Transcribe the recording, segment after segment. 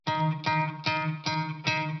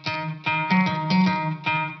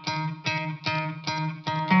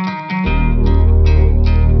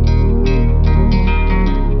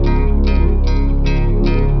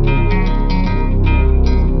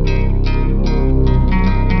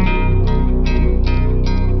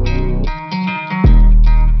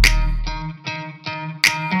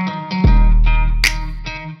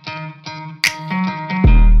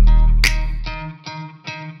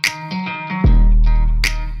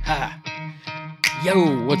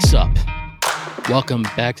Yo, what's up? Welcome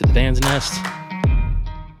back to the Fans Nest.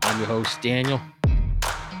 I'm your host, Daniel.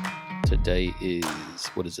 Today is,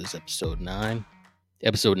 what is this, episode 9?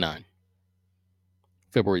 Episode 9.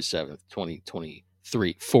 February 7th,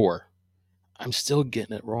 2023. 4. I'm still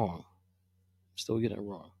getting it wrong.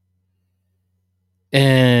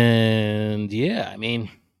 And yeah, I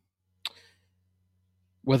mean,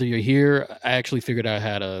 whether you're here, I actually figured out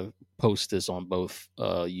how to post this on both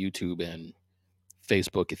YouTube and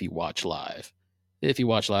Facebook if you watch live. If you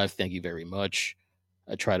watch live, thank you very much.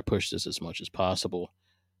 I try to push this as much as possible.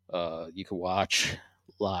 You can watch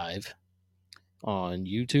live on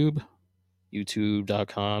YouTube,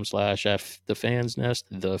 youtube.com/FTheFansNest,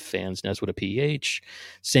 the Fans Nest with a PH.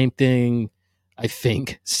 Same thing, I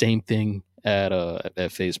think, at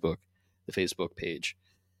Facebook, the Facebook page.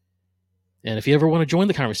 And if you ever want to join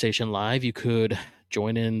the conversation live, you could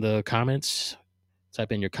join in the comments,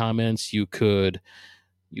 type in your comments. You could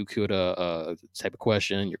type a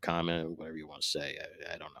question, your comment, whatever you want to say.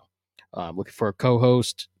 I don't know. I'm looking for a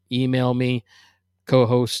co-host. Email me,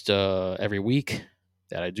 co-host every week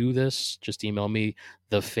that I do this. Just email me,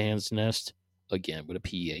 thefansnest, again with a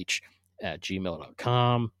PH, at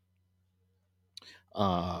gmail.com.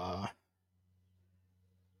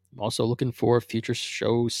 I'm also looking for future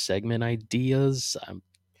show segment ideas.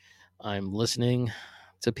 I'm listening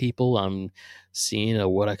to people. I'm seeing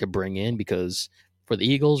what I could bring in, because for the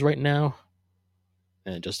Eagles right now,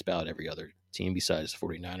 and just about every other team besides the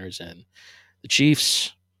 49ers and the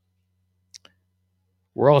Chiefs,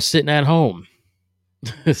 we're all sitting at home.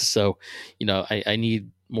 So, I need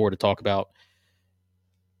more to talk about.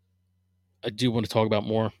 I do want to talk about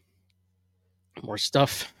more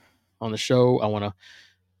stuff on the show. I want to,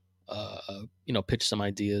 pitch some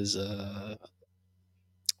ideas,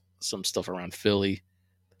 some stuff around Philly,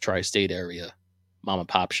 tri-state area, mom and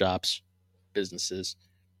pop shops, businesses.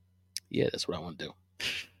 Yeah, that's what I want to do.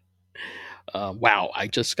 Wow, I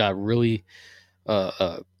just got really,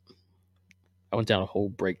 I went down a whole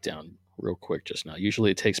breakdown real quick just now.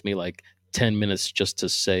 Usually it takes me like 10 minutes just to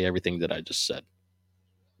say everything that I just said.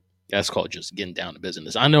 That's called just getting down to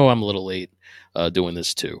business. I know I'm a little late doing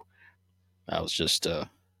this too. I was just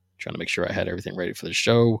trying to make sure I had everything ready for the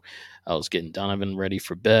show. I was getting Donovan ready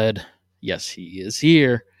for bed. Yes, he is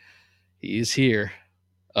here.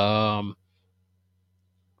 And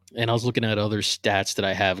I was looking at other stats that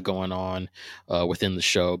I have going on within the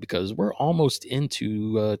show, because we're almost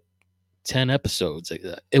into 10 episodes.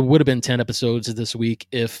 It would have been 10 episodes this week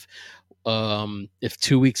if 2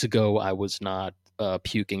 weeks ago I was not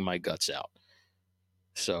puking my guts out.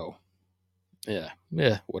 So yeah,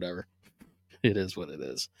 whatever. It is what it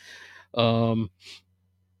is.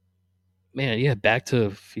 Back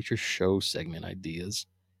to future show segment ideas.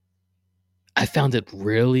 I found it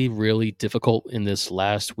really, really difficult in this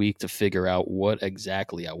last week to figure out what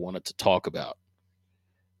exactly I wanted to talk about.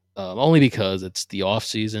 Only because it's the off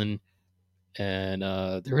season, and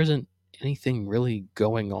there isn't anything really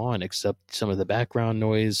going on except some of the background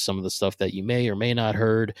noise, some of the stuff that you may or may not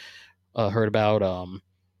heard about.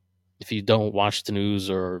 If you don't watch the news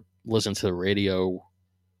or listen to the radio,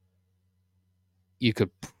 you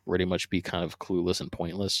could pretty much be kind of clueless and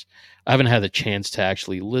pointless. I haven't had the chance to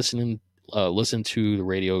actually listen to the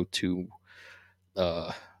radio too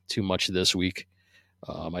much this week.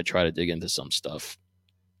 I try to dig into some stuff.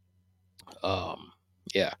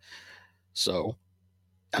 So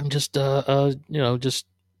I'm just just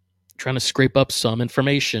trying to scrape up some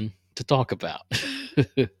information to talk about.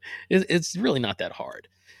 It's really not that hard.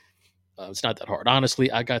 It's not that hard.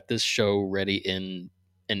 Honestly, I got this show ready in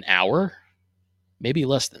an hour, maybe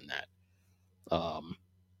less than that. So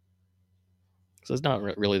it's not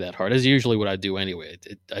really that hard. It's usually what I do anyway.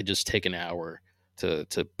 I just take an hour to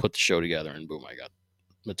put the show together, and boom, I got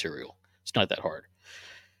material. It's not that hard.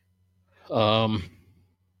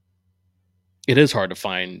 It is hard to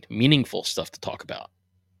find meaningful stuff to talk about.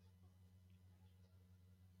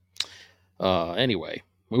 Anyway,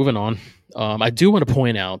 moving on. I do want to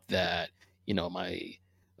point out that, I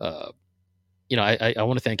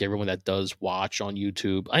want to thank everyone that does watch on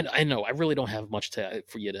YouTube. I know I really don't have much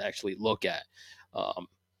for you to actually look at.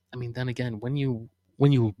 Then again, when you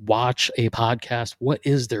watch a podcast, what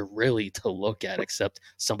is there really to look at except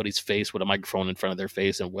somebody's face with a microphone in front of their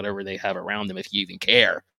face and whatever they have around them, if you even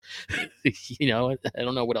care? I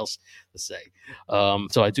don't know what else to say.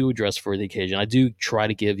 So I do address for the occasion. I do try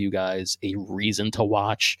to give you guys a reason to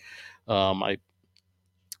watch. I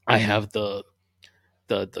have the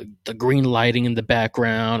green lighting in the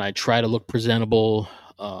background. I try to look presentable.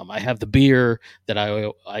 I have the beer that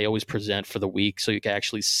I always present for the week, so you can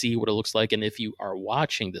actually see what it looks like. And if you are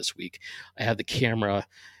watching this week, I have the camera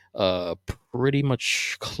uh, pretty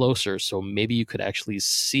much closer, so maybe you could actually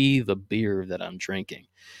see the beer that I'm drinking.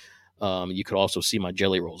 You could also see my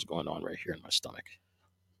jelly rolls going on right here in my stomach.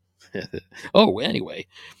 Oh, anyway,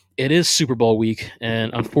 it is Super Bowl week,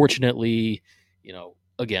 and unfortunately,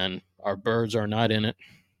 again, our birds are not in it,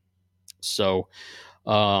 so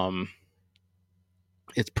um,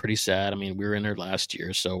 it's pretty sad. I mean, we were in there last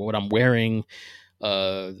year, so what I'm wearing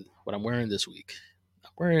this week,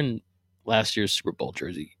 I'm wearing last year's Super Bowl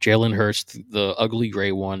jersey, Jalen Hurts, the ugly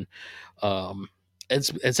gray one. Um,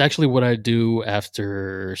 it's actually what I do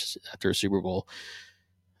after a Super Bowl.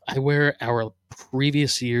 I wear our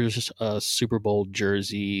previous year's Super Bowl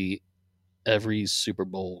jersey every Super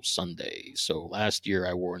Bowl Sunday. So last year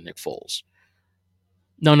I wore Nick Foles.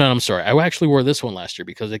 No, no, I'm sorry. I actually wore this one last year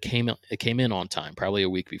because it came in on time, probably a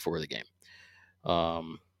week before the game. I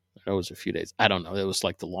know it was a few days. I don't know. It was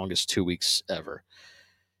like the longest 2 weeks ever.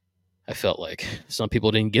 I felt like some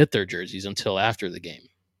people didn't get their jerseys until after the game,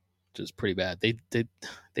 which is pretty bad. They did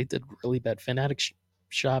really bad. Fanatic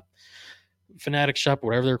Shop,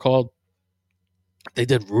 whatever they're called. They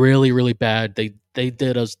did really really bad. They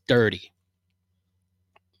did us dirty.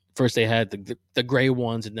 First they had the gray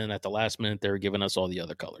ones, and then at the last minute they were giving us all the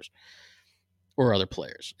other colors or other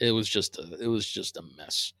players. It was just a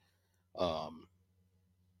mess. Um,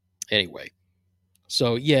 anyway,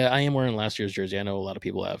 so yeah, I am wearing last year's jersey. I know a lot of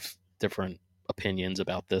people have different opinions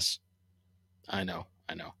about this. I know,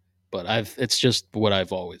 but it's just what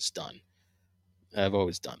I've always done. I've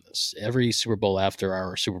always done this. Every Super Bowl after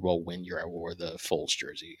our Super Bowl win year, I wore the Foles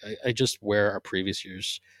jersey. I just wear our previous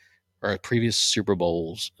Super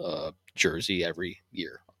Bowls jersey every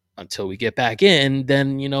year until we get back in.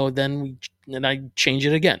 Then I change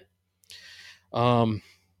it again. Um,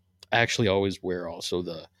 I actually always wear also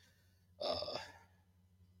uh,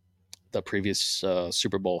 the previous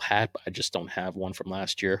Super Bowl hat, but I just don't have one from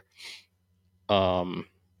last year. Um,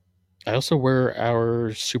 I also wear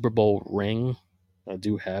our Super Bowl ring. I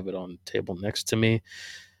do have it on the table next to me.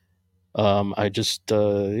 I just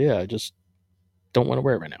don't want to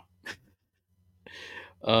wear it right now.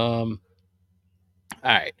 All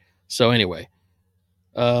right. So anyway,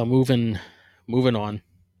 moving on,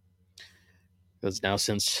 because now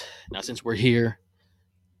since we're here,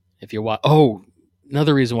 if you're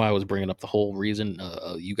another reason why I was bringing up the whole reason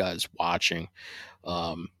you guys watching.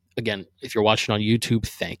 Um, Again, if you're watching on YouTube,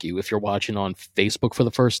 thank you. If you're watching on Facebook for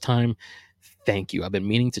the first time, thank you. I've been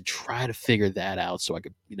meaning to try to figure that out so I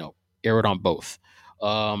could, air it on both.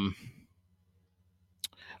 Um,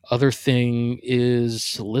 Other thing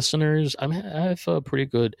is listeners. I have a uh, pretty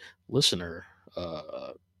good listener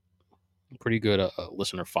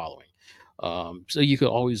following. So you could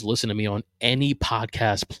always listen to me on any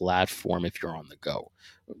podcast platform if you're on the go.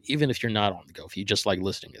 Even if you're not on the go, if you just like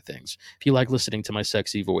listening to things, if you like listening to my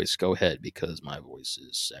sexy voice, go ahead because my voice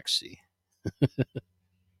is sexy.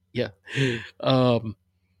 Yeah. Um,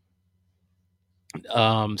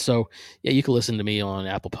 so yeah, you can listen to me on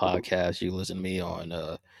Apple Podcasts. You can listen to me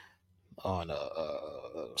on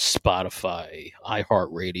Spotify,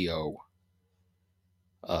 iHeartRadio,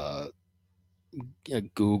 uh,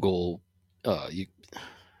 Google. You,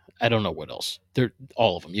 I don't know what else. They're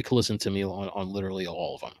all of them. You can listen to me on literally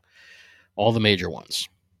all of them, all the major ones.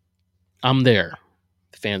 I'm there.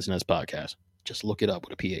 The Fans Nest podcast. Just look it up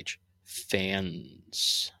with a PH.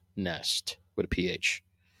 Fans Nest with a PH.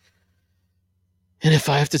 And if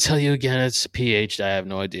I have to tell you again, it's PH. I have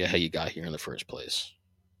no idea how you got here in the first place.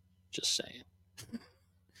 Just saying.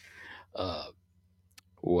 Uh,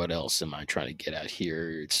 what else am I trying to get at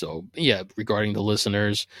here? So yeah, regarding the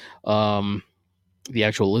listeners, um, the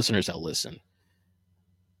actual listeners that listen,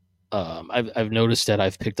 I've noticed that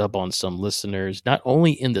I've picked up on some listeners not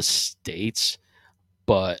only in the states,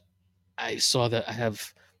 but I saw that I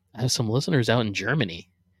have some listeners out in Germany.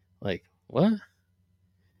 Like what?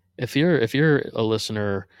 If you're a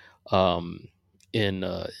listener um,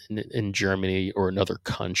 in Germany or another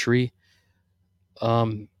country,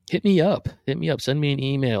 hit me up. Hit me up. Send me an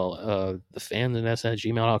email.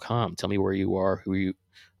 Thefansns@gmail.com. Tell me where you are,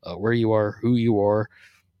 where you are, who you are.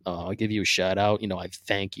 I'll give you a shout out. I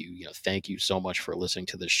thank you. Thank you so much for listening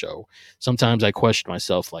to this show. Sometimes I question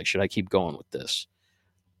myself, like, should I keep going with this?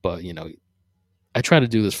 But I try to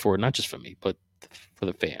do this for not just for me, but for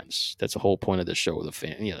the fans. That's the whole point of the show. The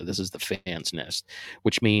fan, this is the fans nest,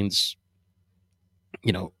 which means,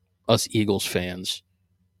 you know, us Eagles fans,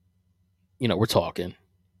 we're talking,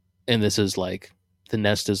 and this is like the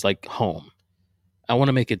nest is like home. I want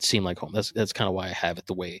to make it seem like home. That's kind of why I have it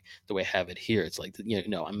the way I have it here. It's like,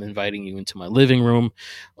 I'm inviting you into my living room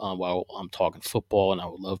while I'm talking football, and I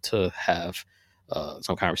would love to have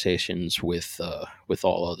some conversations with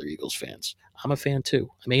all other Eagles fans. I'm a fan too.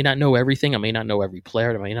 I may not know everything. I may not know every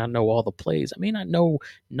player. I may not know all the plays. I may not know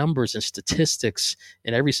numbers and statistics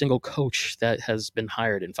and every single coach that has been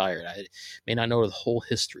hired and fired. I may not know the whole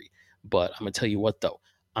history, but I'm gonna tell you what though,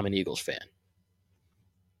 I'm an Eagles fan.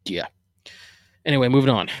 Yeah. Anyway, moving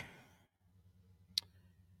on.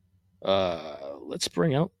 Let's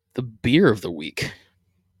bring out the beer of the week.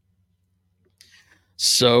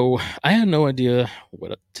 So I had no idea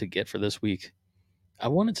what to get for this week. I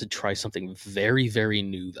wanted to try something very, very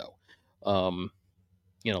new though.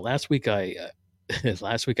 Last week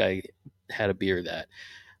last week I had a beer that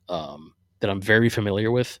I'm very familiar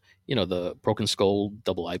with. The Broken Skull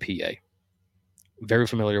Double IPA. Very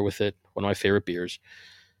familiar with it. One of my favorite beers.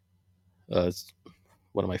 It's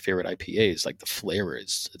one of my favorite IPAs. Like the flavor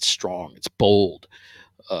it's strong. It's bold.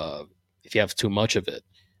 Uh, if you have too much of it,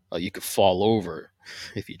 you could fall over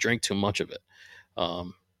if you drink too much of it.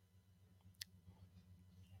 Um,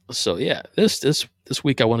 so yeah, this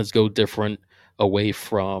week I wanted to go different, away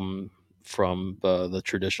from the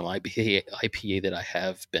traditional IPA that I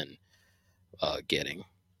have been getting.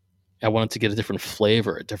 I wanted to get a different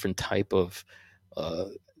flavor, a different type of uh,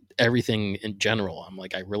 everything in general. I'm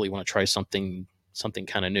like, I really want to try something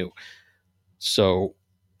kind of new. So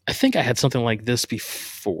I think I had something like this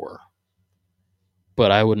before,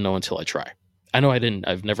 but I wouldn't know until I try. I know I didn't.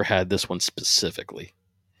 I've never had this one specifically.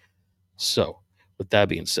 So with that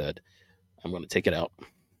being said, I'm going to take it out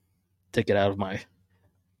of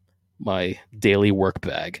my daily work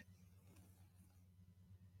bag.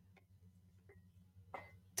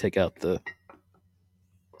 Take out the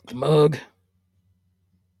mug.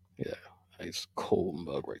 Yeah, nice cold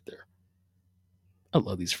mug right there. I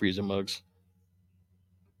love these freezer mugs.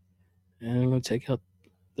 And I'm going to take out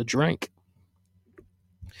the drink.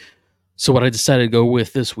 So what I decided to go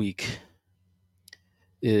with this week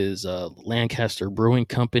is Lancaster Brewing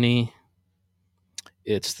Company.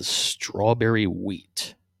 It's the Strawberry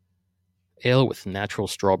Wheat ale with natural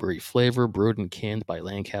strawberry flavor, brewed and canned by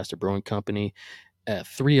Lancaster Brewing Company at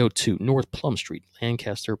 302 North Plum Street,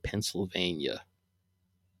 Lancaster, Pennsylvania.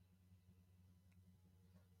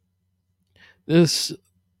 This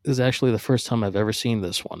is actually the first time I've ever seen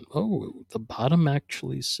this one. Oh, the bottom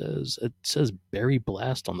actually says Berry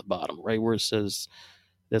Blast on the bottom, right where it says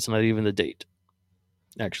that's not even the date.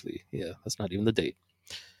 Actually, yeah, that's not even the date.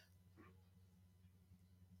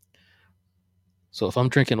 So if I'm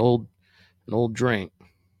drinking an old drink,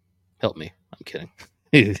 help me. I'm kidding.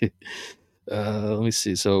 Let me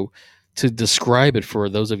see. So to describe it for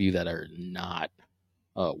those of you that are not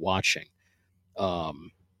watching,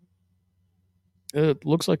 um, it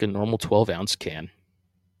looks like a normal 12-ounce can.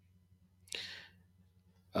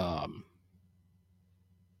 Um,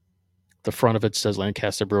 the front of it says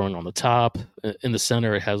Lancaster Brewing on the top. In the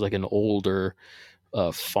center, it has like an older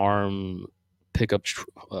farm pickup,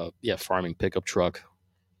 farming pickup truck.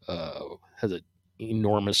 Has an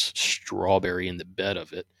enormous strawberry in the bed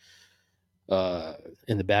of it.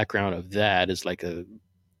 In the background of that is like a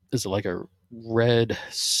red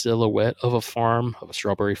silhouette of a farm, of a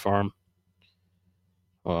strawberry farm.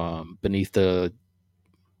 Beneath the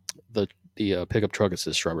pickup truck, it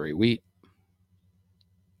says strawberry wheat.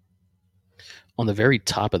 On the very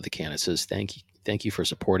top of the can, it says thank you for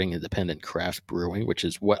supporting independent craft brewing, which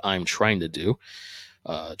is what I'm trying to do.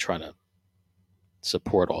 Trying to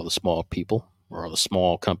support all the small people or all the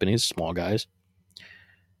small companies, small guys.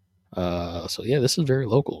 So yeah, this is very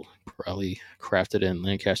local. Probably crafted in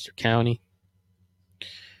Lancaster County.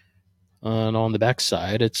 And on the back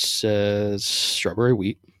side, it says strawberry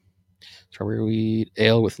wheat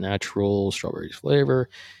ale with natural strawberry flavor.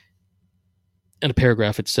 In a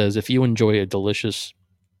paragraph, it says, if you enjoy a delicious,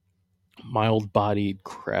 mild bodied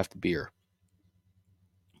craft beer,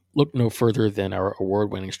 look no further than our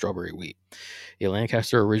award winning strawberry wheat, a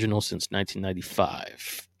Lancaster original since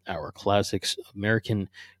 1995. Our classic American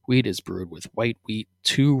wheat is brewed with white wheat,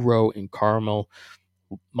 2-row, and caramel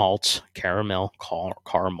malts, caramel,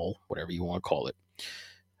 whatever you want to call it,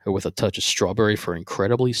 with a touch of strawberry for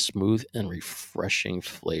incredibly smooth and refreshing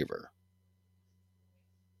flavor.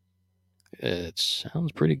 It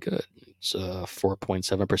sounds pretty good. It's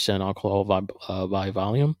 4.7% alcohol by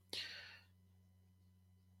volume.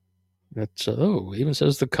 It even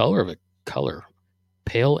says the color of it. Color,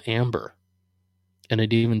 pale amber. And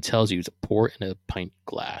it even tells you to pour in a pint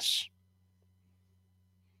glass.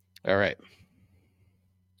 All right.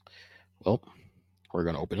 Well, we're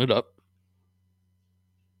going to open it up.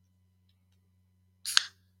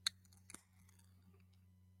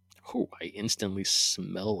 Oh, I instantly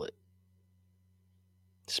smell it.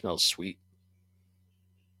 It smells sweet.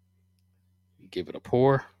 Give it a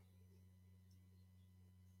pour.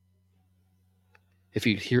 If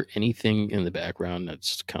you hear anything in the background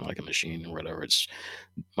that's kind of like a machine or whatever, it's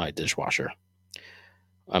my dishwasher.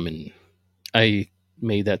 I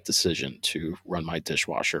made that decision to run my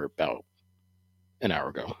dishwasher about an hour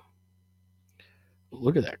ago.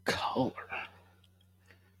 Look at that color.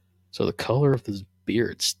 So the color of this beer,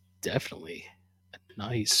 it's definitely a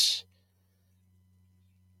nice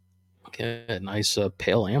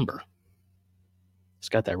pale amber. It's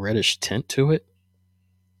got that reddish tint to it.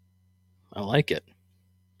 I like it.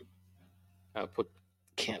 I'll put the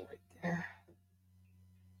can right there.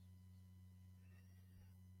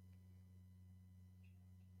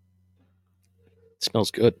 It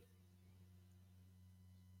smells good.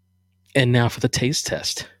 And now for the taste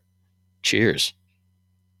test. Cheers.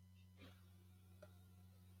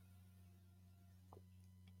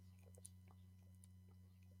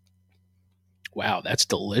 Wow, that's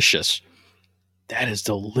delicious. That is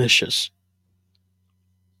delicious.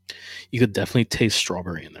 You could definitely taste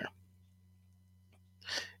strawberry in there.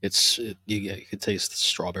 You could taste the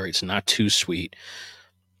strawberry. It's not too sweet.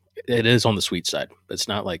 It is on the sweet side, but it's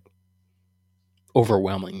not like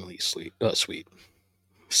overwhelmingly sweet.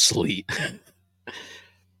 Sleet.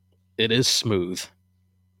 It is smooth.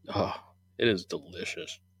 Oh, it is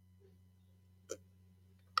delicious.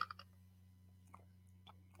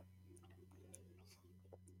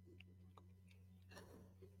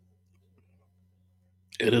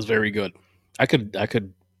 It is very good. I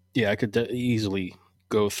could easily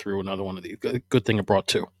go through another one of these. Good thing I brought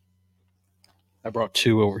two. I brought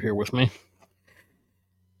two over here with me.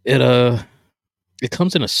 It it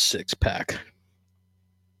comes in a 6 pack.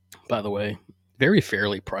 By the way, very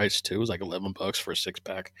fairly priced too. It was like $11 for a 6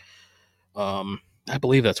 pack. I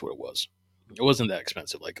believe that's what it was. It wasn't that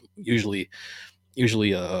expensive. Like usually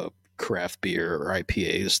craft beer or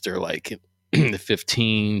IPAs, they're like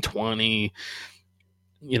 15, 20.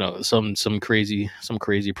 You know, some crazy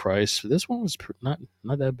price. This one was not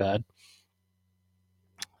that bad.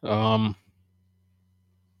 Um,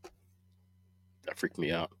 that freaked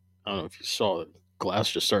me out. I don't know if you saw it.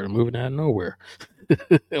 Glass just started moving out of nowhere.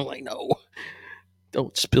 I'm like, no,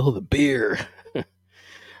 don't spill the beer.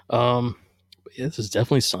 But yeah, this is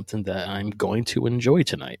definitely something that I'm going to enjoy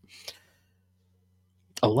tonight.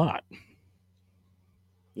 A lot.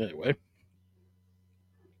 Anyway,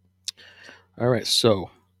 all right.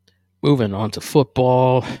 So moving on to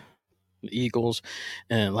football, the Eagles,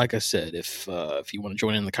 and like I said, if you want to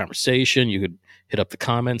join in the conversation, you could hit up the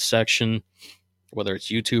comments section, whether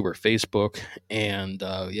it's YouTube or Facebook, and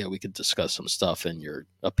yeah, we could discuss some stuff and your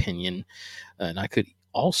opinion. And I could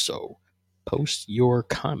also post your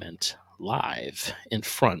comment live in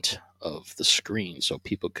front of the screen so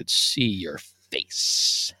people could see your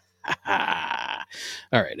face. All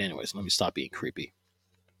right. Anyways, let me stop being creepy.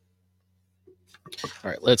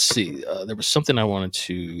 All right. Let's see. There was something I wanted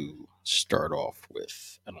to start off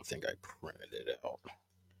with. I don't think I printed it out.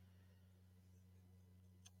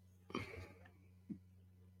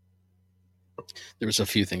 There was a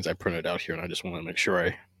few things I printed out here, and I just want to make sure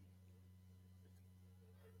I.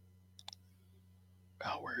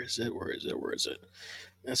 Oh, where is it? Where is it? Where is it?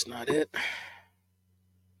 That's not it.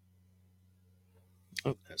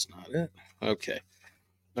 Oh, that's not it. Okay.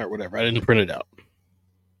 All right, whatever. I didn't print it out.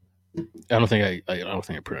 I don't think I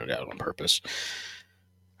printed it out on purpose.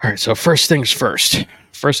 All right. So first things first.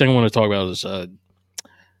 First thing I want to talk about is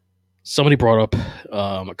somebody brought up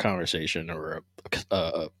a conversation or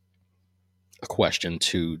a question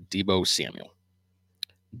to Debo Samuel.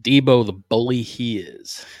 Debo, the bully he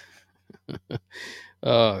is.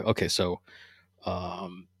 Okay, so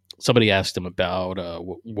somebody asked him about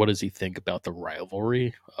what does he think about the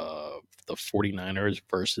rivalry of the 49ers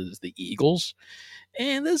versus the Eagles.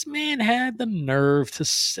 And this man had the nerve to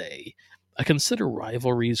say, I consider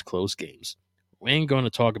rivalries close games. We ain't going to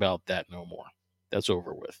talk about that no more. That's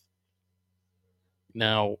over with.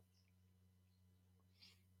 Now,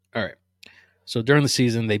 all right. So during the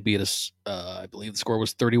season, they beat us. I believe the score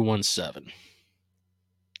was 31-7.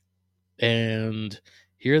 And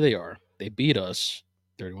here they are. They beat us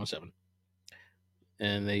 31-7.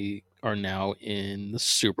 And they are now in the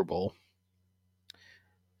Super Bowl.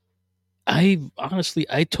 I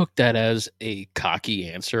took that as a cocky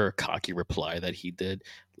answer, a cocky reply that he did.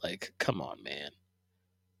 Like, come on, man.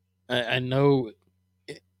 I know,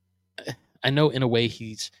 I know. In a way,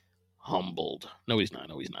 he's humbled. No, he's not.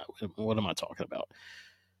 No, he's not. What am I talking about?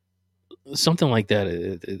 Something like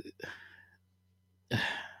that.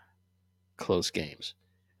 Close games.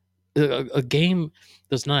 A game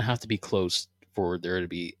does not have to be close for there to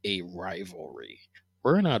be a rivalry.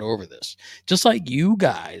 We're not over this. Just like you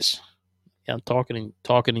guys. Yeah, I'm talking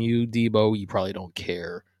to you, Debo. You probably don't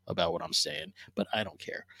care about what I'm saying, but I don't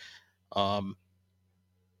care. Um,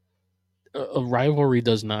 a rivalry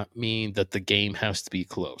does not mean that the game has to be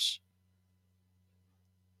close.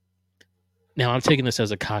 Now, I'm taking this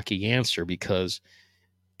as a cocky answer because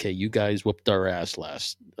okay, you guys whooped our ass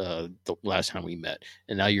the last time we met,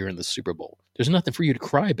 and now you're in the Super Bowl. There's nothing for you to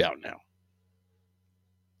cry about now.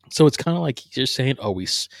 So it's kind of like you're saying, "Oh, we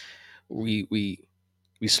we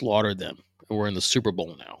we slaughtered them, and we're in the Super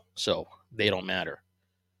Bowl now, so they don't matter."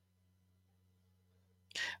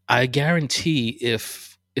 I guarantee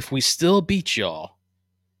if we still beat y'all,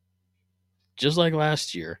 just like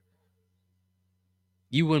last year,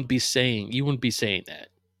 you wouldn't be saying that.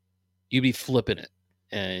 You'd be flipping it,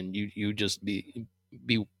 and you just be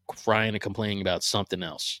crying and complaining about something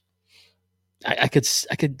else. I could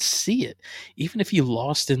see it. Even if you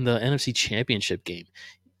lost in the NFC Championship game,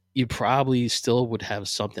 you probably still would have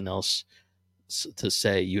something else to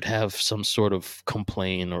say. You'd have some sort of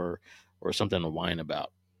complaint or something to whine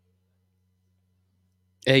about.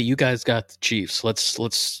 Hey, you guys got the Chiefs.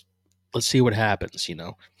 Let's see what happens.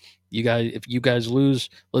 You guys, if you guys lose,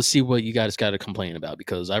 let's see what you guys got to complain about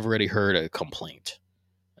because I've already heard a complaint.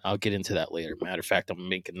 I'll get into that later. Matter of fact, I'm gonna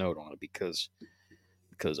make a note on it because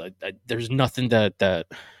I there's nothing that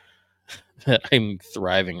I'm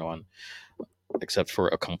thriving on except for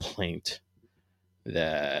a complaint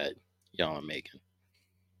that y'all are making.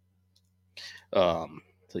 So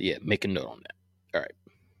yeah, make a note on that. All right,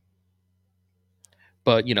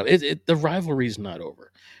 but the rivalry's not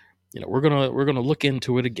over. We're gonna look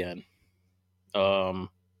into it again. Um,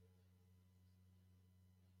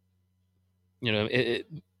 it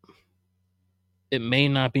may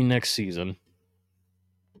not be next season,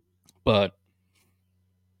 but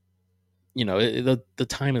the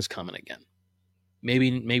time is coming again.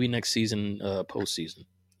 Maybe next season, postseason.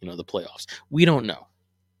 The playoffs. We don't know.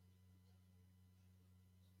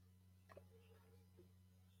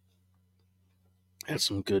 Had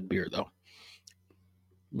some good beer though.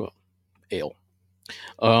 Well, ale.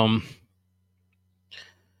 Um,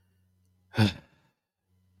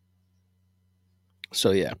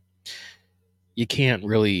 so yeah, you can't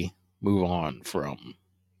really move on from.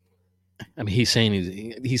 I mean, he's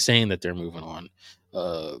saying that they're moving on,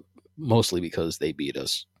 uh, mostly because they beat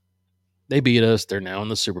us. They beat us. They're now in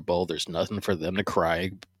the Super Bowl. There's nothing for them to cry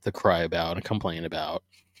about and complain about.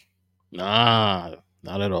 Nah,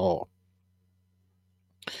 not at all.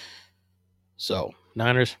 So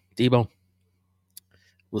Niners, Debo,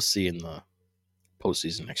 we'll see in the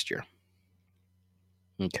postseason next year.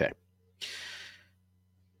 Okay.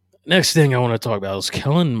 Next thing I want to talk about is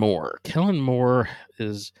Kellen Moore. Kellen Moore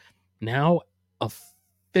is now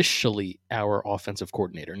officially our offensive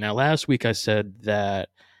coordinator. Now, last week I said that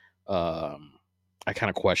I kind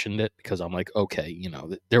of questioned it because I'm like, okay,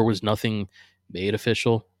 there was nothing made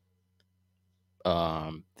official.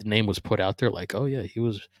 The name was put out there like, oh yeah,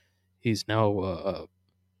 he's now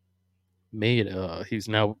he's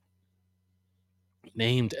now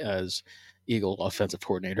named as Eagle offensive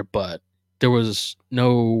coordinator, but there was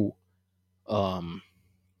um,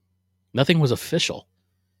 nothing was official.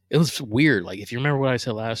 It was weird. Like if you remember what I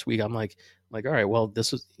said last week, I'm like, all right, well,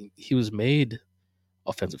 he was made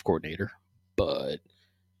offensive coordinator, but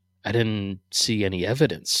I didn't see any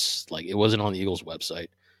evidence. Like it wasn't on the Eagles website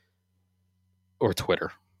or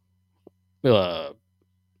Twitter. Uh,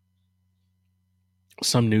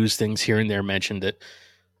 some news things here and there mentioned it.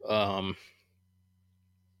 Um,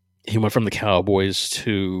 he went from the Cowboys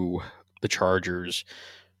to the Chargers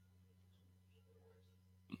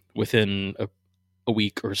within a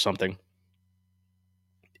week or something.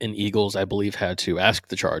 And Eagles, I believe, had to ask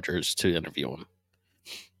the Chargers to interview him.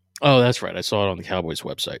 Oh, that's right. I saw it on the Cowboys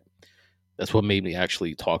website. That's what made me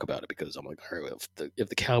actually talk about it because I'm like, all right, if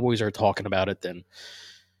the Cowboys are talking about it, then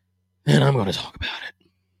I'm going to talk about it.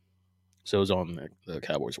 So it was on the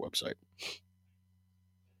Cowboys website.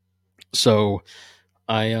 So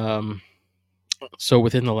I so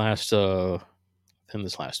within this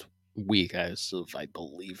last week, as of I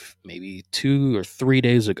believe maybe 2 or 3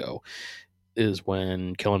 days ago, is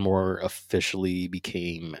when Kellen Moore officially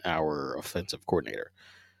became our offensive coordinator.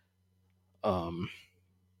 Um,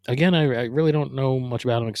 again, I really don't know much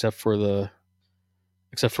about him except for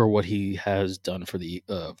what he has done for the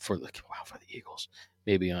Eagles.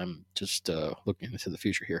 Maybe I'm just looking into the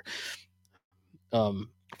future here.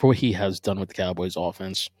 For what he has done with the Cowboys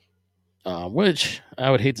offense, which I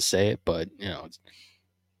would hate to say it, but it's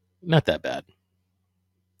not that bad.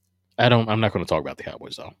 I'm not going to talk about the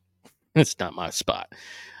Cowboys though. It's not my spot.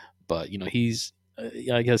 But he's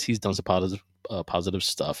yeah, I guess he's done some positive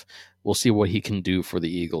stuff. We'll see what he can do for the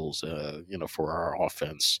Eagles. For our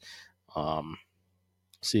offense. Um,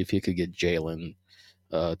 See if he could get Jalen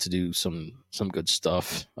to do some good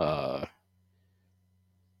stuff. I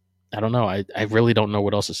don't know. I really don't know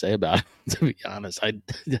what else to say about it, to be honest. I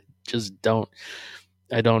just don't.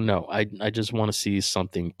 I don't know. I just want to see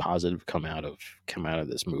something positive come out of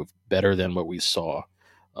this move, better than what we saw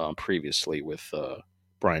previously with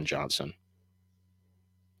Brian Johnson.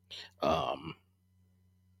 Um,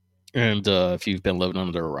 and if you've been living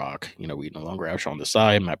under a rock, we no longer have Sean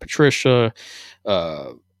Desai, Matt Patricia.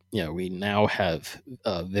 Uh, we now have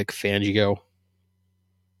Vic Fangio.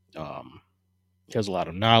 Um, he has a lot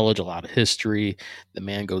of knowledge, a lot of history. The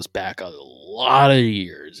man goes back a lot of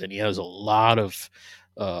years, and he has a lot of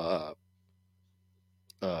uh,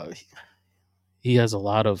 uh, he has a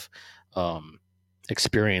lot of um,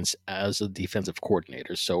 experience as a defensive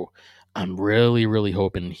coordinator. So I'm really, really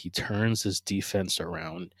hoping he turns his defense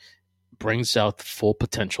around, brings out the full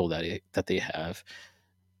potential that they have,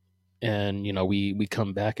 and we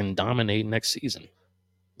come back and dominate next season.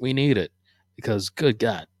 We need it because good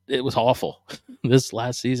God, it was awful. This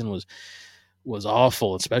last season was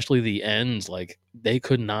awful, especially the ends. Like they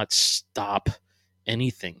could not stop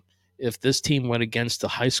anything. If this team went against a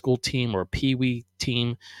high school team or a pee wee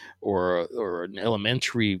team or an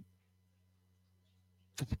elementary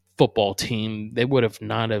football team, they would have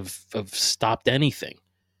not have stopped anything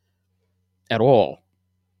at all.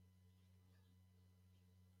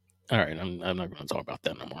 All right, I'm not going to talk about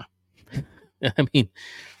that no more. I mean,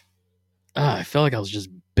 I felt like I was just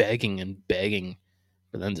begging and begging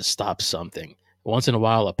for them to stop something. Once in a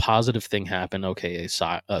while, a positive thing happened. Okay,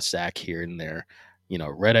 a sack here and there.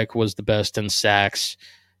 Reddick was the best in sacks.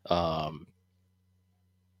 Um,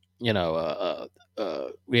 we had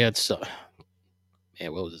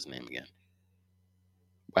man, what was his name again?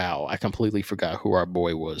 Wow, I completely forgot who our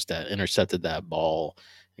boy was that intercepted that ball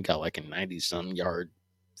and got like a 90-some yard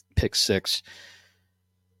pick six.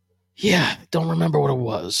 Yeah, don't remember what it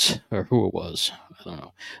was or who it was. I don't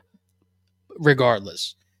know.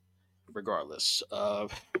 Regardless,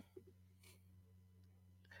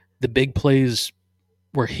 the big plays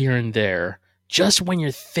were here and there. Just when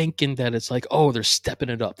you're thinking that it's like, oh, they're stepping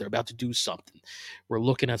it up, they're about to do something. We're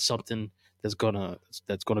looking at something that's gonna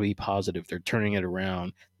be positive. They're turning it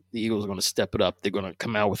around. The Eagles are gonna step it up. They're gonna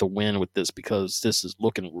come out with a win with this because this is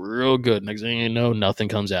looking real good. Next thing you know, nothing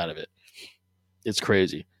comes out of it. It's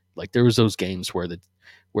crazy. Like there was those games where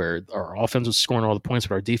our offense was scoring all the points,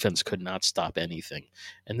 but our defense could not stop anything.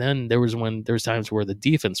 And then there was times where the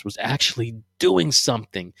defense was actually doing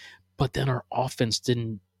something, but then our offense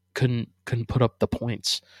couldn't put up the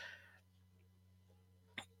points.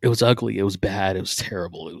 It was ugly. It was bad. It was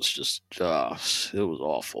terrible. It was just it was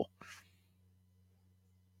awful.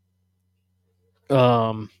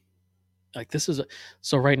 Um, like this is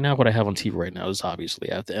so right now. What I have on TV right now is obviously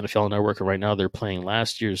at the NFL Network, and right now they're playing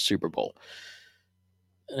last year's Super Bowl.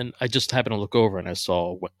 And I just happened to look over and I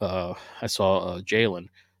saw Jalen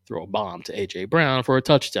throw a bomb to AJ Brown for a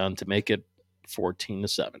touchdown to make it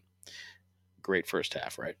 14-7. Great first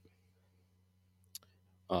half, right?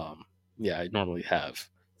 Um, yeah, I normally have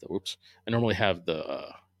the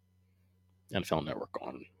NFL Network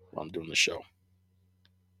on while I'm doing the show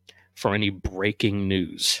for any breaking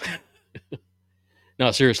news. No,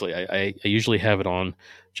 seriously, I usually have it on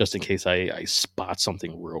just in case I spot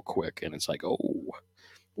something real quick, and it's like, oh,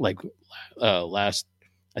 like last,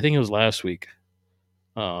 I think it was last week.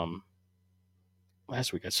 Um,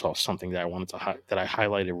 last week I saw something that I wanted to that I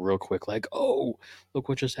highlighted real quick, like, oh, look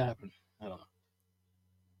what just happened. I don't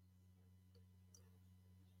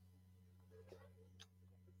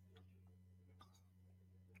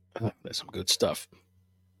know. That's some good stuff.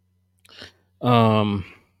 Um,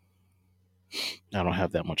 I don't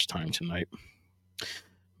have that much time tonight.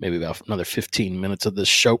 Maybe about another 15 minutes of this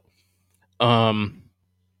show. Um,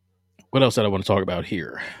 what else did I want to talk about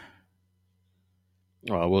here?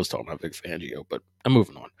 Well, I was talking about Vic Fangio, but I'm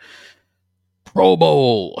moving on. Pro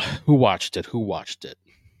Bowl. Who watched it? Who watched it?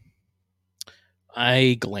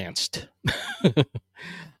 I glanced.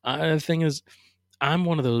 The thing is, I'm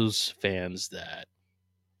one of those fans that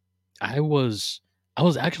I was I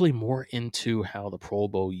was actually more into how the Pro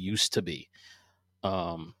Bowl used to be.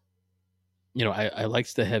 Um, I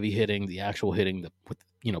liked the heavy hitting, the actual hitting, the with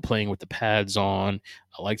playing with the pads on.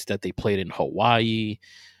 I liked that they played in Hawaii,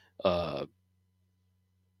 uh,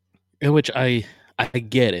 in which I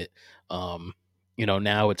get it. Um,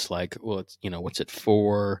 now it's like, well, it's what's it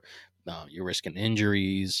for? You're risking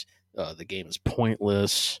injuries. The game is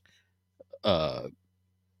pointless. Uh,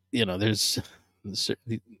 there's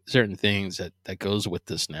certain things that goes with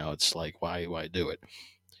this now. It's like, why do it?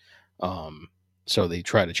 So they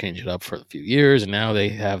try to change it up for a few years, and now they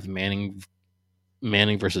have Manning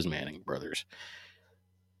versus Manning brothers,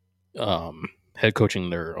 head coaching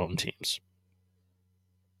their own teams.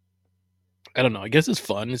 I don't know. I guess it's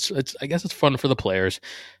fun. I guess it's fun for the players.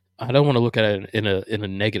 I don't want to look at it in a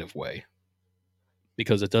negative way,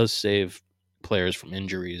 because it does save players from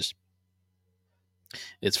injuries.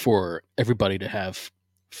 It's for everybody to have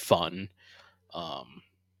fun,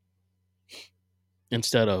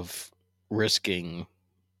 instead of risking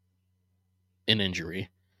an injury.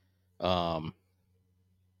 Man,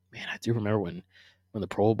 I do remember when the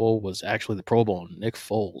Pro Bowl was actually the Pro Bowl. Nick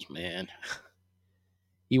Foles, man,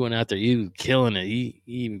 he went out there, he was killing it.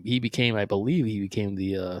 He became, I believe, he became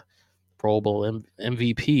the Pro Bowl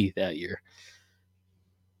MVP that year.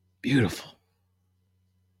 Beautiful.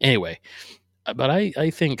 Anyway, but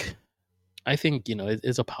I think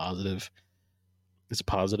it's a positive. It's a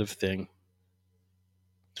positive thing.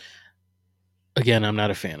 Again, I'm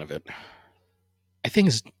not a fan of it. I think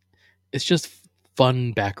it's just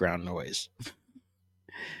fun background noise.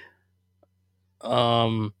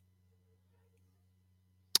 I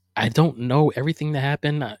don't know everything that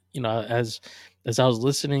happened. As I was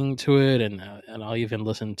listening to it, and I'll even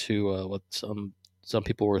listen to what some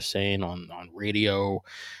people were saying on radio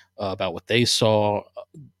about what they saw.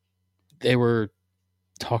 They were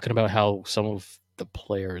talking about how some of the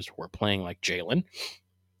players were playing like Jalen,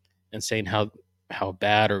 and saying how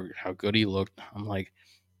bad or how good he looked. I'm like,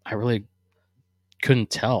 I really couldn't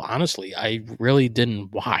tell. Honestly, I really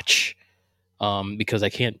didn't watch, because I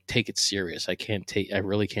can't take it serious. I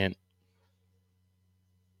really can't.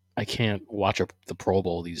 I can't watch the Pro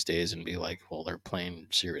Bowl these days and be like, well, they're playing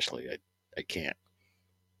seriously. I can't.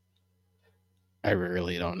 I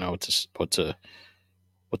really don't know what to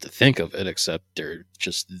think of it, except they're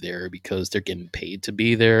just there because they're getting paid to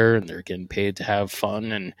be there, and they're getting paid to have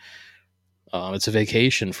fun, and it's a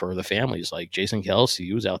vacation for the families. Like Jason Kelsey,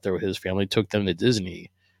 he was out there with his family, took them to Disney.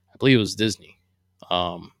 I believe it was Disney,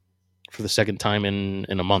 for the second time in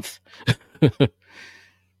a month.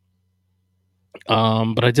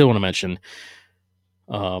 But I did want to mention,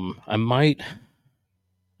 I might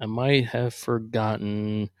have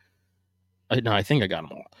forgotten. No, I think I got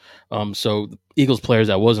them all. So the Eagles players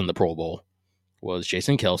that was in the Pro Bowl was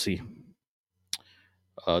Jason Kelsey,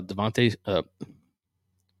 Devontae,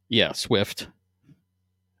 Swift,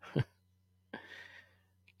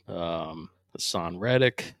 Hassan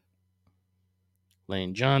Reddick,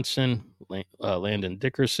 Lane Johnson, Landon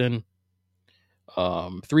Dickerson.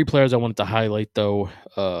 Three players I wanted to highlight, though: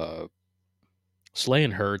 Slay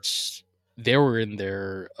and Hurts. They were in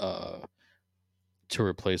there to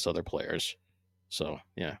replace other players. So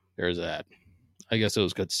yeah, there's that. I guess it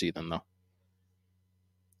was good to see them though.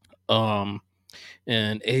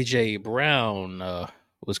 And AJ Brown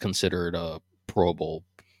was considered a Pro Bowl,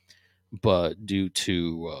 but due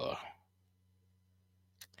to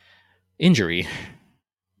injury,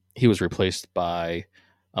 he was replaced by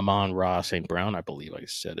Amon-Ra St. Brown. I believe I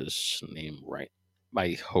said his name right.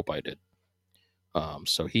 I hope I did.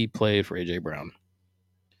 So he played for AJ Brown.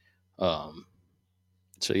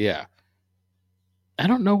 So yeah, I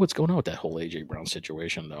don't know what's going on with that whole AJ Brown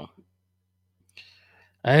situation though.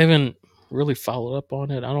 I haven't really followed up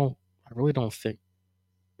on it. I really don't think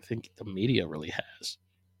the media really has.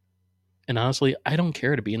 And honestly, I don't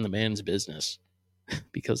care to be in the man's business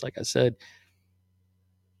because, like I said,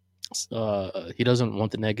 he doesn't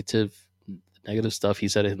want the negative stuff. He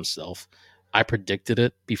said it himself. I predicted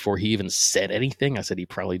it before he even said anything. I said he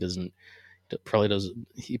probably doesn't.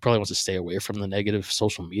 He probably wants to stay away from the negative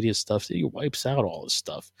social media stuff. So he wipes out all this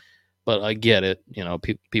stuff. But I get it.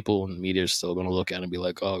 People in the media are still going to look at him and be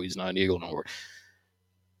like, "Oh, he's not an Eagle no more."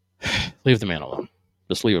 Leave the man alone.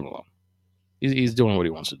 Just leave him alone. He's doing what he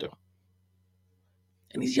wants to do,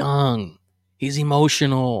 and he's young. He's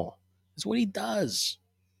emotional. It's what he does.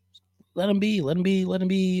 Let him be. Let him be. Let him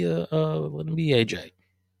be. Let him be AJ.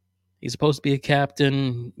 He's supposed to be a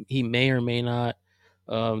captain. He may or may not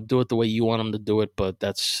do it the way you want him to do it, but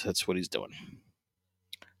that's what he's doing.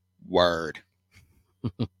 Word.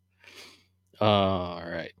 All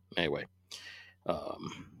right. Anyway,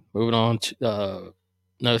 moving on to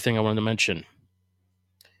another thing I wanted to mention.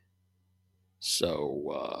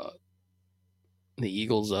 So the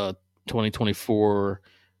Eagles 2024,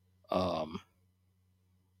 not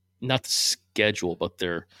the schedule, but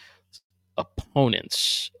their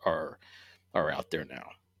opponents are out there now.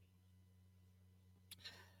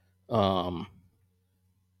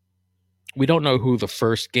 We don't know who the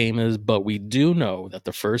first game is, but we do know that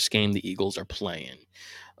the first game the Eagles are playing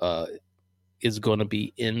uh, is going to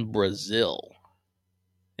be in Brazil.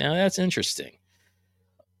 Now that's interesting.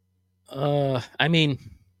 I mean,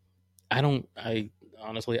 I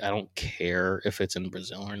honestly, I don't care if it's in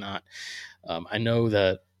Brazil or not. I know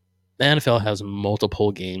that the NFL has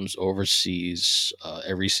multiple games overseas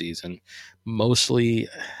every season, mostly,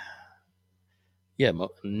 yeah,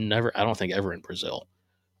 never. I don't think ever in Brazil.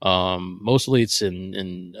 Mostly it's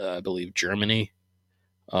in I believe Germany.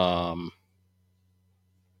 Um,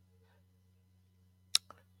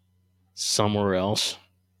 Somewhere else.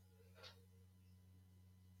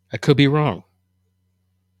 I could be wrong.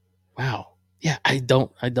 Wow. Yeah,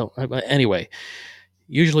 But anyway,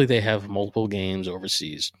 usually they have multiple games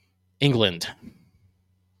overseas. England.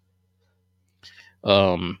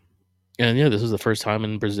 Um, and yeah, this is the first time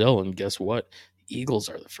in Brazil. And guess what? Eagles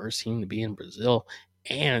are the first team to be in Brazil,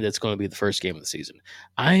 and it's going to be the first game of the season.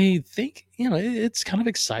 I think, it's kind of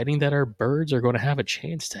exciting that our birds are going to have a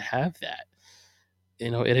chance to have that.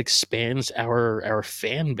 It expands our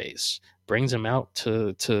fan base, brings them out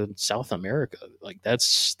to South America. Like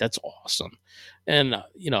that's awesome. And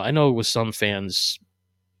I know with some fans,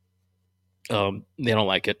 they don't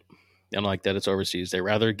like it. They don't like that it's overseas. They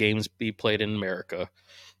rather games be played in America,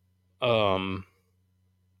 um,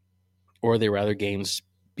 or they rather games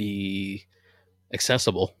be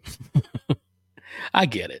accessible. I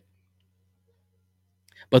get it,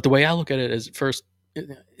 but the way I look at it is, first,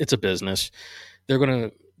 it's a business. They're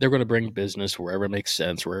gonna bring business wherever it makes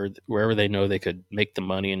sense, wherever they know they could make the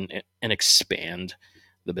money and expand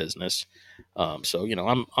the business. So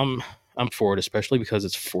I'm for it, especially because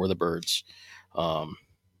it's for the birds. Um,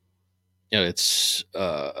 it's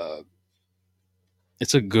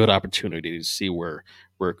a good opportunity to see where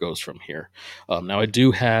it goes from here. Now I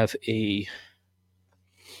do have a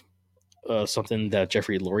something that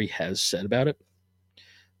Jeffrey Lurie has said about it.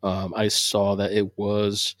 I saw that it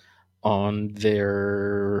was on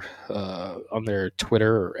their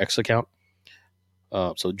Twitter or X account.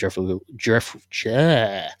 So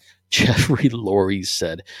Jeffrey Lurie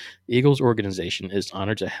said, the Eagles organization is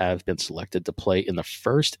honored to have been selected to play in the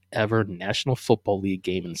first ever National Football League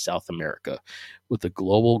game in South America. With the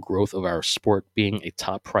global growth of our sport being a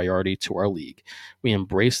top priority to our league, we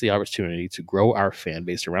embrace the opportunity to grow our fan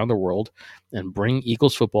base around the world and bring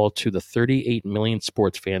Eagles football to the 38 million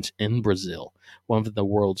sports fans in Brazil, one of the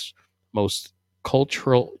world's most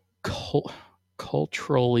culturally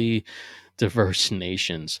diverse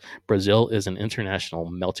nations. Brazil is an international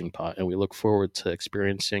melting pot, and we look forward to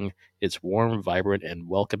experiencing its warm, vibrant, and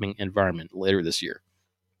welcoming environment later this year.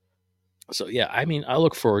 So yeah, I mean, I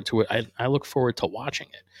look forward to it. I look forward to watching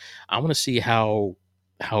it. I want to see how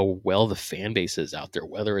well the fan base is out there,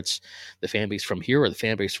 whether it's the fan base from here or the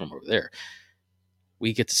fan base from over there.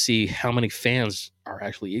 We get to see how many fans are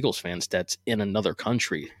actually Eagles fans that's in another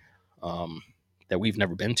country, um, that we've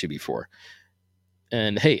never been to before.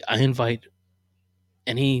 And hey, I invite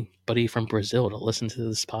anybody from Brazil to listen to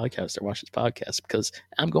this podcast or watch this podcast, because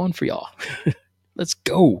I'm going for y'all. Let's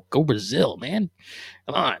go. Go Brazil, man.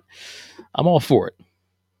 Come on. I'm all for it.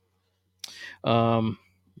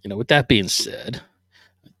 With that being said,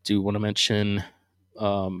 I do want to mention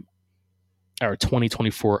our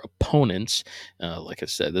 2024 opponents. Like I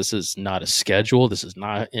said, this is not a schedule. This is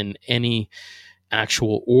not in any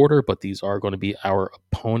actual order, but these are going to be our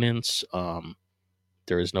opponents.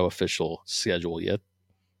 There is no official schedule yet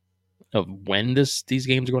of when these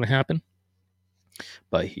games are going to happen,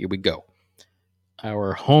 but here we go.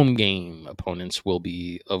 Our home game opponents will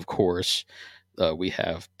be, of course, we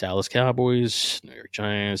have Dallas Cowboys, New York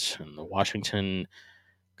Giants, and the Washington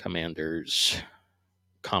Commanders,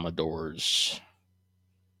 Commodores,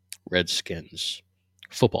 Redskins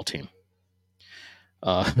football team.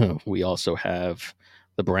 We also have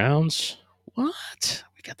the Browns. What?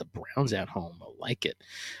 We got the Browns at home. I like it.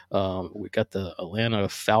 We got the Atlanta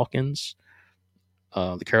Falcons,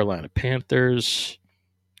 the Carolina Panthers.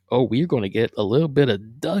 Oh, we're going to get a little bit of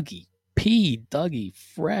Dougie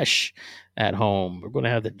Fresh at home. We're going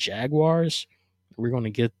to have the Jaguars. We're going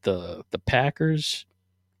to get the Packers.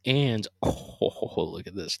 And look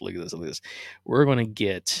at this. We're going to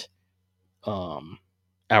get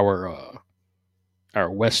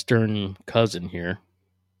our Western cousin here.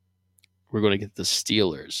 We're going to get the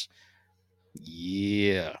Steelers.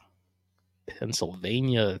 Yeah.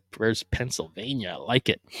 Pennsylvania. Where's Pennsylvania? I like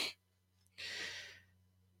it.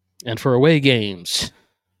 And for away games,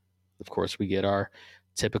 of course, we get our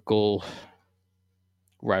typical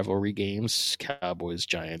rivalry games: Cowboys,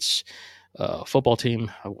 Giants, football team,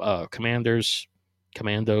 Commanders,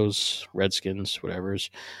 Commandos, Redskins,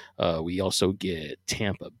 whatever's. We also get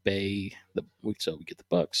Tampa Bay. So we get the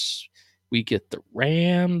Bucks, We get the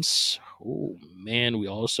Rams. Oh man, we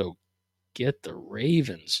also get the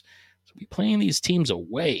Ravens. So we playing these teams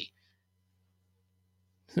away.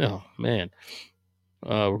 Oh man,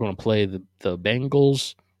 we're going to play the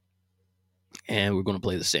Bengals, and we're going to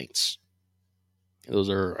play the Saints. Those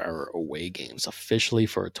are our away games officially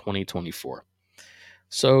for 2024.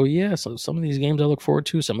 So yeah, so some of these games I look forward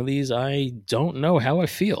to. Some of these I don't know how I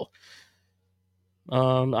feel.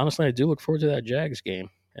 Honestly, I do look forward to that Jags game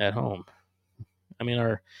at home. I mean,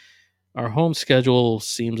 our home schedule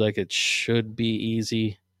seems like it should be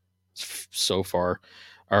easy so far.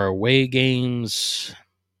 Our away games,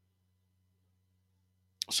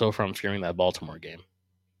 so far, I'm fearing that Baltimore game.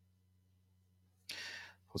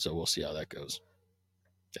 So we'll see how that goes.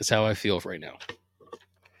 That's how I feel right now.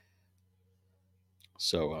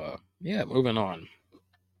 So yeah, moving on.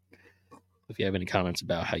 If you have any comments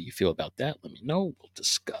about how you feel about that, let me know. We'll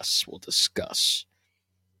discuss. We'll discuss.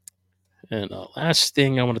 And last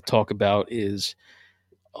thing I want to talk about is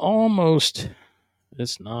almost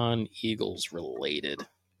it's non-Eagles related.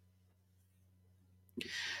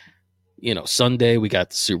 You know, Sunday we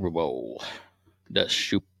got the Super Bowl. The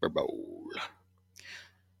Super Bowl.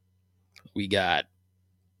 We got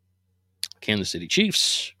Kansas City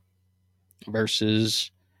Chiefs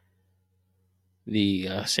versus the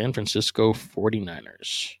San Francisco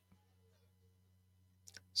 49ers.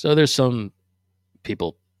 So there's some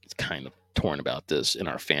people kind of torn about this in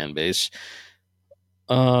our fan base.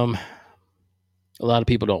 A lot of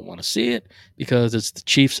people don't want to see it because it's the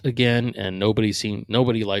Chiefs again, and nobody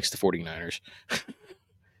likes the 49ers.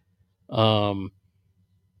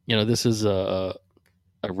 You know, this is a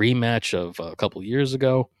rematch of a couple years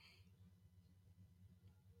ago.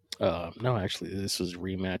 No, actually, this was a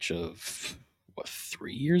rematch of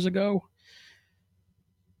 3 years ago.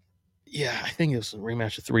 Yeah, I think it was a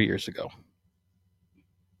rematch of 3 years ago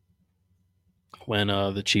when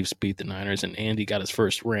the Chiefs beat the Niners and Andy got his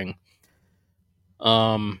first ring.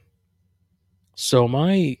 So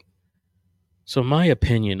my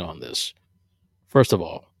opinion on this, first of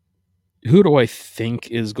all, who do I think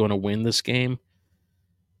is going to win this game?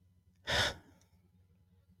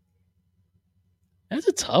 That's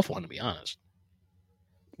a tough one, to be honest.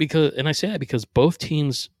 And I say that because both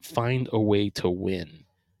teams find a way to win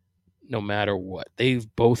no matter what. They've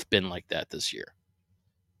both been like that this year,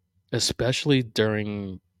 especially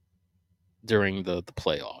during the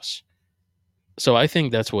playoffs. So I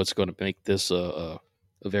think that's what's going to make this a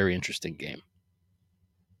very interesting game.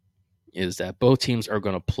 Is that both teams are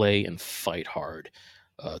going to play and fight hard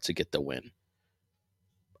to get the win.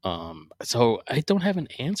 So I don't have an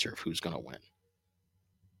answer of who's going to win.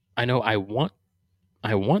 I know I want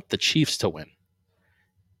the Chiefs to win,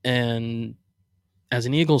 and as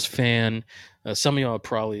an Eagles fan, some of y'all are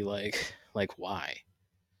probably like why?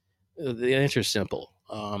 The answer is simple.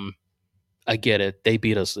 I get it. They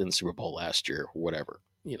beat us in the Super Bowl last year, whatever.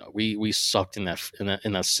 You know, we sucked in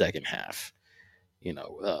that second half. You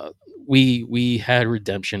know, we had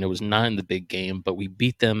redemption. It was not in the big game, but we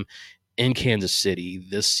beat them in Kansas City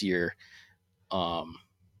this year.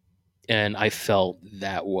 And I felt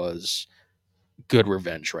that was good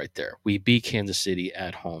revenge right there. We beat Kansas City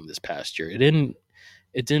at home this past year. It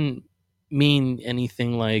didn't mean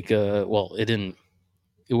anything like it wasn't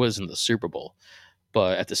the Super Bowl,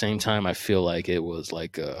 but at the same time I feel like it was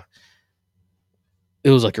like a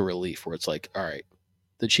relief where it's like, all right,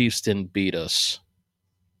 the Chiefs didn't beat us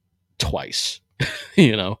twice,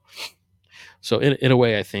 you know. So in a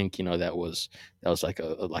way I think, you know, that was like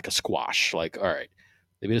a squash, like, all right,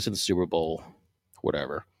 they beat us in the Super Bowl,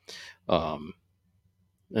 whatever. And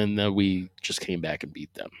then we just came back and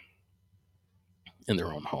beat them in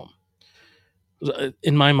their own home.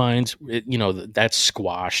 In my mind, you know, that's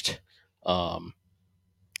squashed.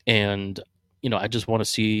 And, you know, I just want to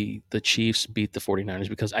see the Chiefs beat the 49ers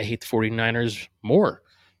because I hate the 49ers more.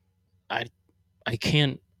 I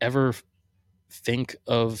can't ever think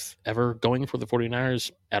of ever going for the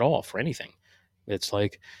 49ers at all for anything. It's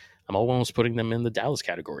like I'm almost putting them in the Dallas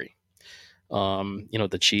category. You know,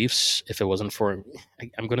 the Chiefs, if it wasn't for,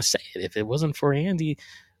 I'm going to say it, if it wasn't for Andy,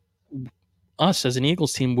 us as an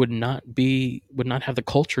Eagles team would not have the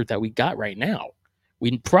culture that we got right now.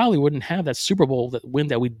 We probably wouldn't have that Super Bowl win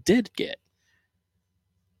that we did get.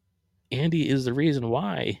 Andy is the reason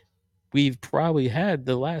why we've probably had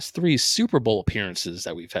the last 3 Super Bowl appearances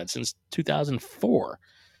that we've had since 2004.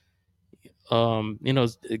 You know,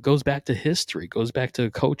 it goes back to history, goes back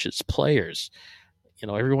to coaches, players, you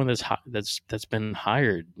know, everyone that's been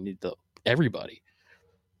hired, everybody.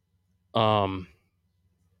 So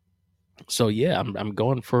yeah, I'm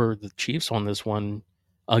going for the Chiefs on this one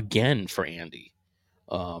again for Andy.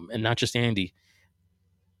 and not just Andy.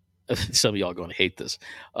 Some of y'all are going to hate this.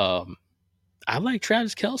 I like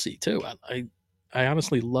Travis Kelce too. I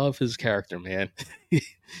honestly love his character, man.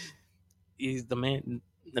 He's the man.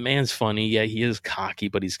 The man's funny. Yeah, he is cocky,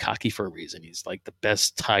 but he's cocky for a reason. He's like the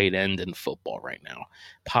best tight end in football right now,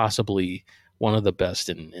 possibly one of the best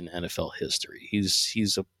in NFL history.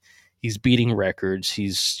 He's beating records.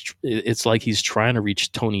 It's like he's trying to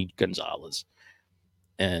reach Tony Gonzalez,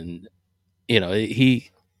 and he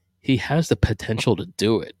has the potential to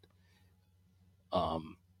do it.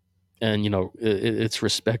 And it's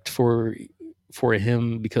respect for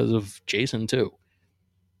him because of Jason too.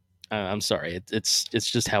 I'm sorry, it's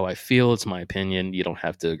just how I feel. It's my opinion. You don't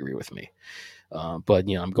have to agree with me, but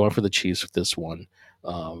I'm going for the Chiefs with this one,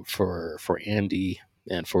 for Andy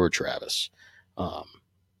and for Travis.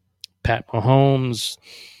 Pat Mahomes,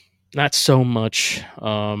 not so much.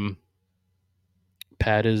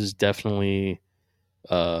 Pat is definitely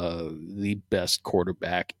the best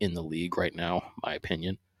quarterback in the league right now, my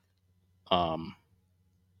opinion.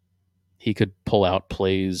 He could pull out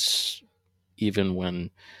plays even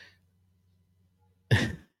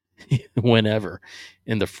whenever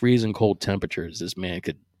in the freezing cold temperatures. This man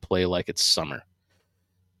could play like it's summer.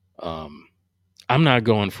 I'm not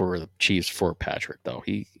going for the Chiefs for Patrick though.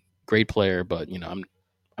 He great player, but I'm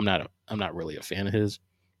not really a fan of his.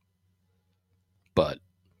 But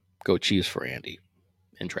go Chiefs for Andy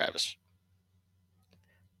and Travis.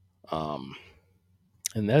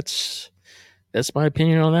 And that's my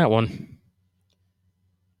opinion on that one.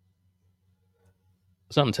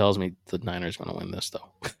 Something tells me the Niners going to win this though.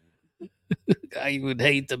 I would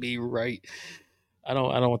hate to be right. I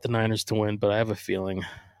don't want the Niners to win, but I have a feeling.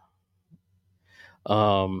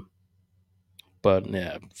 But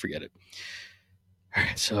yeah, forget it. All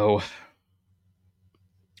right, so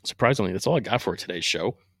surprisingly, that's all I got for today's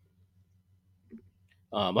show.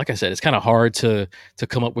 Like I said, it's kind of hard to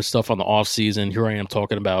come up with stuff on the off season. Here I am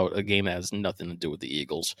talking about a game that has nothing to do with the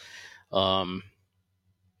Eagles.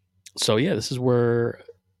 So yeah, this is where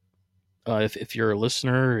if you're a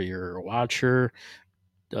listener, or you're a watcher,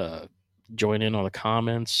 join in on the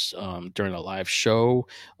comments during the live show.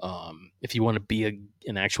 If you want to be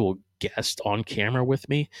an actual guest on camera with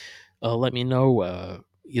me, let me know.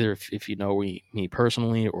 Either if you know me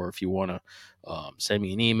personally, or if you want to send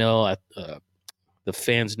me an email at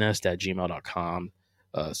thefansnest@gmail.com.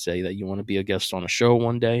 Say that you want to be a guest on a show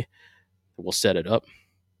one day. We'll set it up.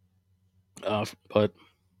 But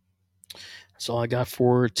that's all I got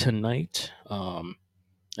for tonight. And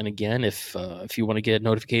again, if you want to get a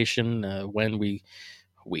notification when we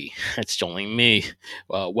it's only me,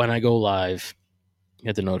 when I go live,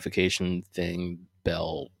 hit the notification thing,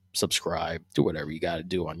 bell, subscribe, do whatever you got to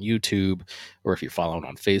do on YouTube, or if you're following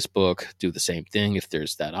on Facebook, do the same thing if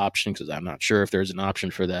there's that option, because I'm not sure if there's an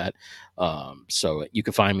option for that. So you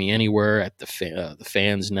can find me anywhere at the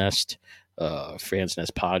Fans Nest, Fans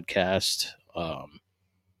Nest podcast,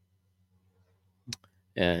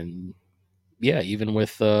 and yeah, even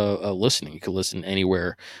with listening, you can listen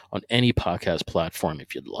anywhere on any podcast platform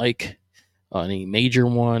if you'd like. Any major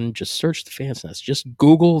one, just search the Fans Nest. Just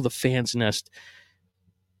Google the Fans Nest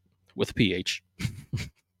with a PH,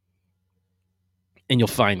 and you'll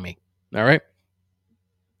find me. All right.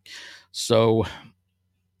 So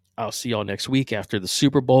I'll see y'all next week after the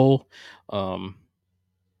Super Bowl, in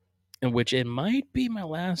which it might be my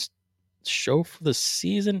last show for the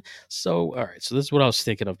season. So all right. So this is what I was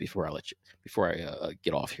thinking of before I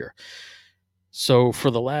get off here. So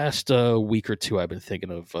for the last week or two, I've been thinking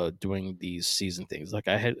of doing these season things. Like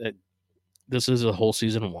this is a whole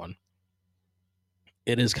season one.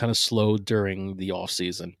 It is kind of slow during the off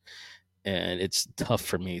season, and it's tough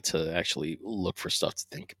for me to actually look for stuff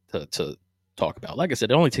to talk about. Like I said,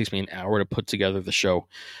 it only takes me an hour to put together the show,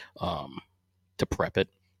 to prep it.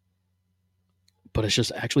 But it's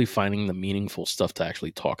just actually finding the meaningful stuff to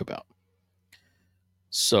actually talk about.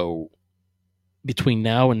 So between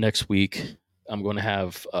now and next week, I'm going to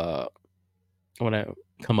have I want to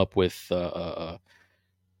come up with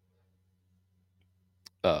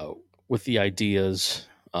the ideas.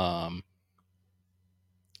 I'm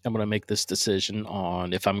going to make this decision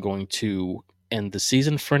on if I'm going to end the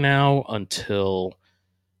season for now until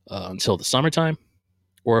the summertime,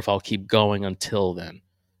 or if I'll keep going until then.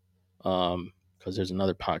 Because there's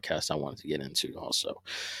another podcast I wanted to get into also,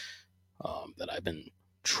 that I've been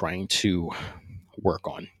trying to work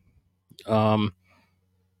on.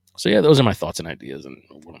 So yeah, those are my thoughts and ideas and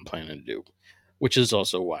what I'm planning to do, which is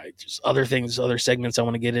also why there's other segments I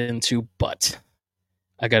want to get into, but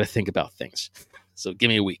I got to think about things. So give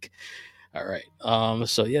me a week. All right.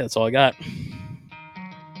 So yeah, that's all I got.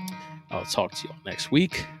 I'll talk to you all next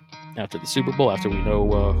week after the Super Bowl, after we know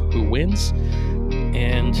who wins.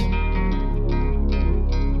 And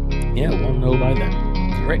yeah, we'll know by then.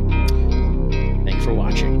 All right. Thank you for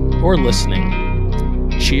watching or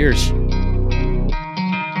listening. Cheers.